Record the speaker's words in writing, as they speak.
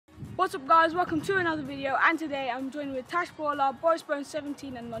What's up guys, welcome to another video, and today I'm joined with Tash, Borisbone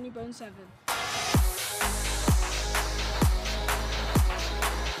 17 and Lonnybone 7.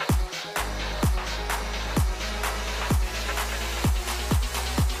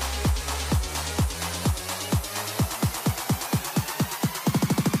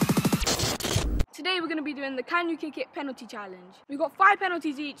 Today we're going to be doing the Can You Kick It penalty challenge. We've got 5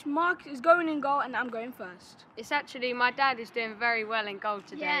 penalties each. Mark is going in goal and I'm going first. It's actually, my dad is doing very well in goal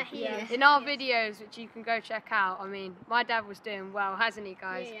today. Yeah, he is. In our videos, which you can go check out, I mean, my dad was doing well, hasn't he,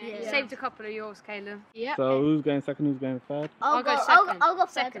 guys? Yeah. Saved a couple of yours, Kailem. Yeah. So who's going second, who's going third? I'll go second. I'll go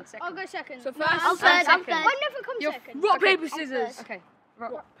third. Second. I'll go second. So first, I'm third. I'm third. I never come You're second. rock, Okay. paper, scissors. Okay.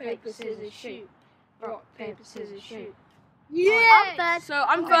 Rock, paper, scissors, shoot. Rock, paper, scissors, shoot. Yeah. I'm third. So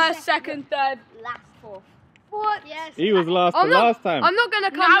I'm first, second, third, Last. fourth. Fourth. Yes. He was last the last time. I'm not going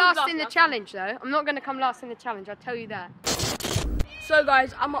to come No, I was last in the last. challenge, though. I'm not going to come last in the challenge, I'll tell you that. So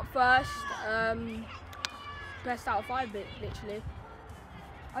guys, I'm up first. Best out of 5, literally.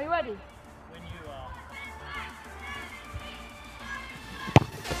 Are you ready? When you are.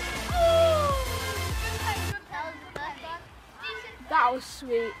 That was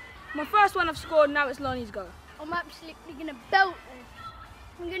sweet. My first one I've scored, now it's Lonnie's go. I'm absolutely gonna belt this.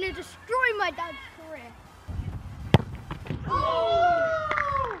 I'm gonna destroy my dad's career.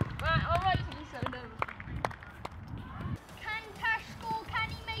 Can Tash score? Can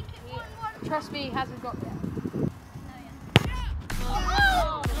he make it 1-1? Trust me, he hasn't got there.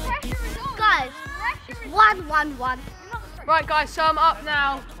 Oh, the pressure is on. Guys, it's 1-1-1. Right, guys, so I'm up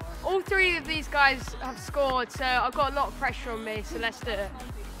now. All 3 of these guys have scored, so I've got a lot of pressure on me, so let's do it.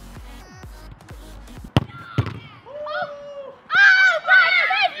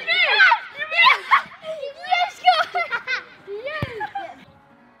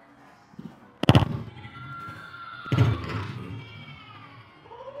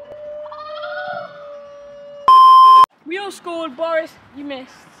 We all scored. Boris, you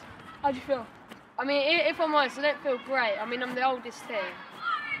missed. How'd you feel? I mean, if I'm honest, I don't feel great. I mean, I'm the oldest here.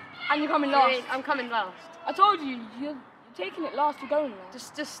 And you're coming I last. mean, I'm coming last. I told you, you're taking it last, you're going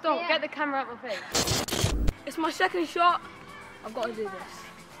last. Just stop. Yeah. Get the camera out my face. It's my second shot. I've got to do this.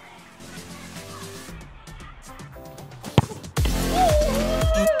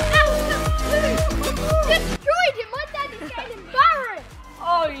 Destroyed it! My dad is getting embarrassed!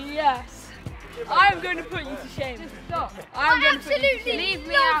 Oh yes. I'm going to put you to shame. Just stop. I'm I going to put you to absolutely shame. Leave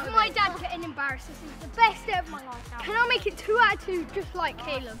me out love of my this. dad getting embarrassed. This is the best day of my life. Can I make it 2 out of 2 just like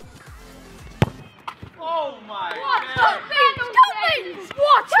Kailem? Oh my What penalty?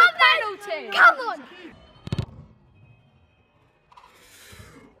 What penalty? Come on!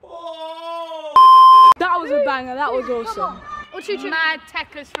 That was a banger, that was awesome. Mad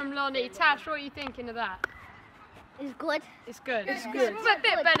techers from Lonnie. Tash, what are you thinking of that? It's good. It's good. It's good. It's a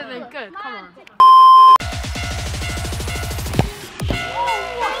bit better than good. Come on.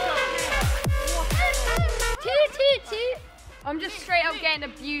 Two. I'm just straight up getting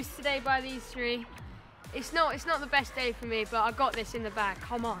abused today by these 3. It's not the best day for me, but I got this in the bag.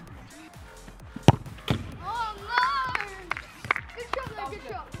 Come on. Oh no! Good shot though, good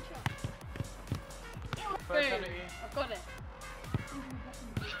shot. Boom. I've got it.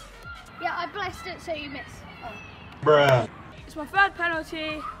 Yeah, I blessed it so you miss. Bruh. It's my 3rd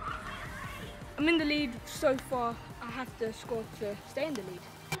penalty. I'm in the lead so far. I have to score to stay in the lead.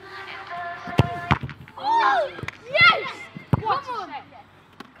 Oh! Yes!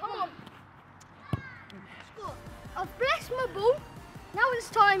 Come on. Score. I've blessed my ball. Now it's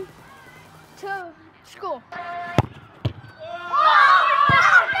time to score.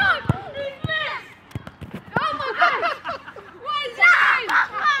 Oh my God! What is that?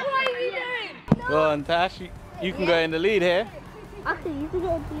 What are you doing? Go on, Tash. You can go in the lead here. Okay, you can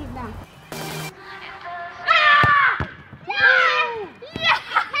go to lead now.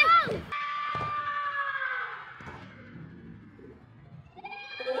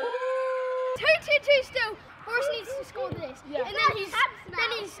 Two still. Boris needs to score this. Yeah. And then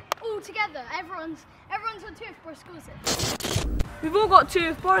he's all together. Everyone's on 2 if Boris scores it. We've all got 2.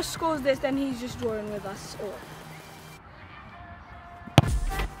 If Boris scores this, then he's just drawing with us all.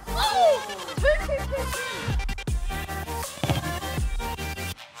 Oh! Two.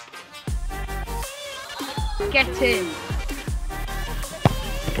 Get in.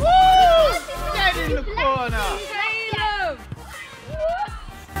 Woo! Get in the corner. Kailem!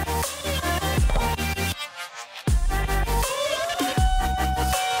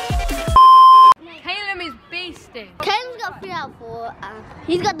 Kailem is beasting. Kailem's got 3 out of 4.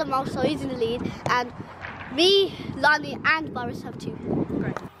 He's got the most, so he's in the lead. And me, Lonnie, and Boris have 2.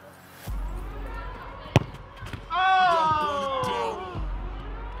 Great. Oh!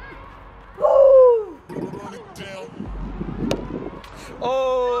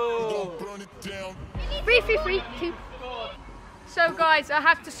 Oh! 3, 3, 3, 2. So guys, I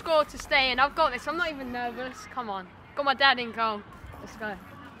have to score to stay in. I've got this. I'm not even nervous. Come on. Got my dad in goal. Let's go.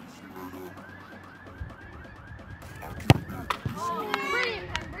 Brilliant.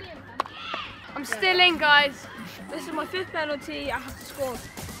 I'm still in, guys. This is my 5th penalty. I have to score.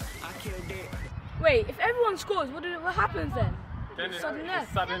 Wait, if everyone scores, what happens then? Then it's Sudden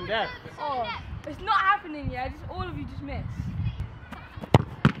death. sudden death. Oh, it's not happening yet. Just all of you just miss.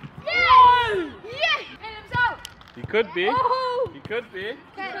 Yeah! Yeah! Kalem's out. He could be. Oh! He could be.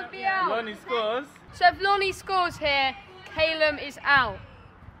 He could be out. Lonnie scores. So if Lonnie scores here, Kailem is out.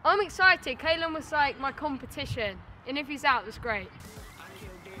 I'm excited. Kailem was like my competition. And if he's out, that's great.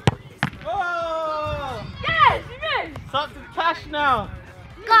 Oh! Yes, you missed. It's up to Tash now.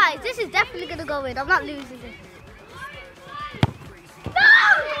 Guys, this is definitely going to go in. I'm not losing this. No!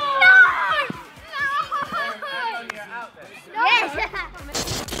 Yes!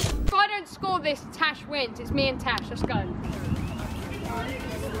 If I don't score this, Tash wins. It's me and Tash. Let's go.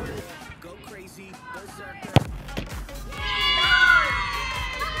 Go crazy,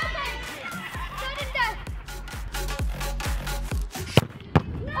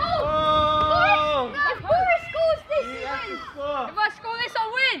 Oh! Boris scores this, He he has to wins. score. If I score this,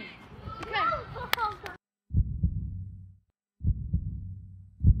 I'll win.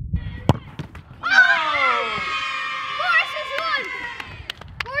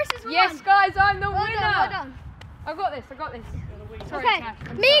 Boris has won. Yes, guys, I'm the Well winner. done, well done. I got this. Sorry, Okay, Tash.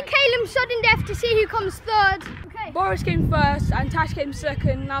 I'm me and Kailem sudden death to see who comes third. Okay. Boris came first and Tash came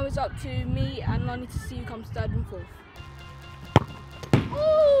second. Now it's up to me and Lonnie to see who comes 3rd and 4th.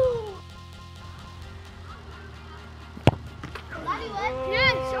 Ooh.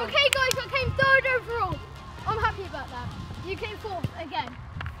 Yes. Okay, guys, I came 3rd overall. I'm happy about that. You came 4th again.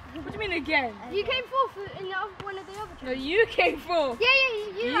 What do you mean again? You came 4th in one of the other No, you came 4th. Yeah,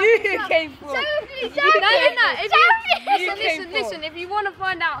 You came 4th. No. Listen. If you want to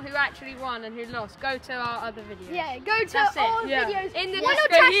find out who actually won and who lost, go to our other videos. Yeah, go to That's it. all Yeah. videos. In the one of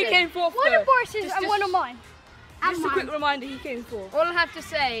description. He Tash's, came 4th one though. of Boris's, and one of mine. Just a quick reminder, he came 4th. All I have to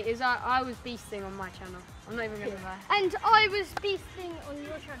say is I was beasting on my channel. I'm not even going to lie. And I was beasting on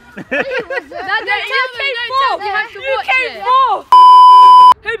your channel. No, don't tell them. You have to watch it. 4th.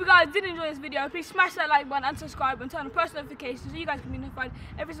 Hope you guys did enjoy this video. Please smash that like button and subscribe and turn on post notifications so you guys can be notified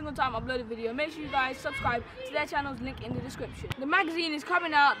every single time I upload a video. Make sure you guys subscribe to their channel's link in the description. The magazine is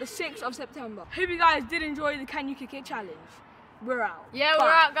coming out the 6th of September. Hope you guys did enjoy the Can You Kick It challenge. We're out. Yeah, Bye.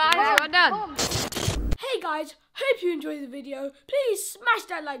 we're out, guys. We're done. Hey guys, hope you enjoyed the video. Please smash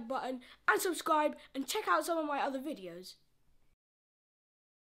that like button and subscribe and check out some of my other videos.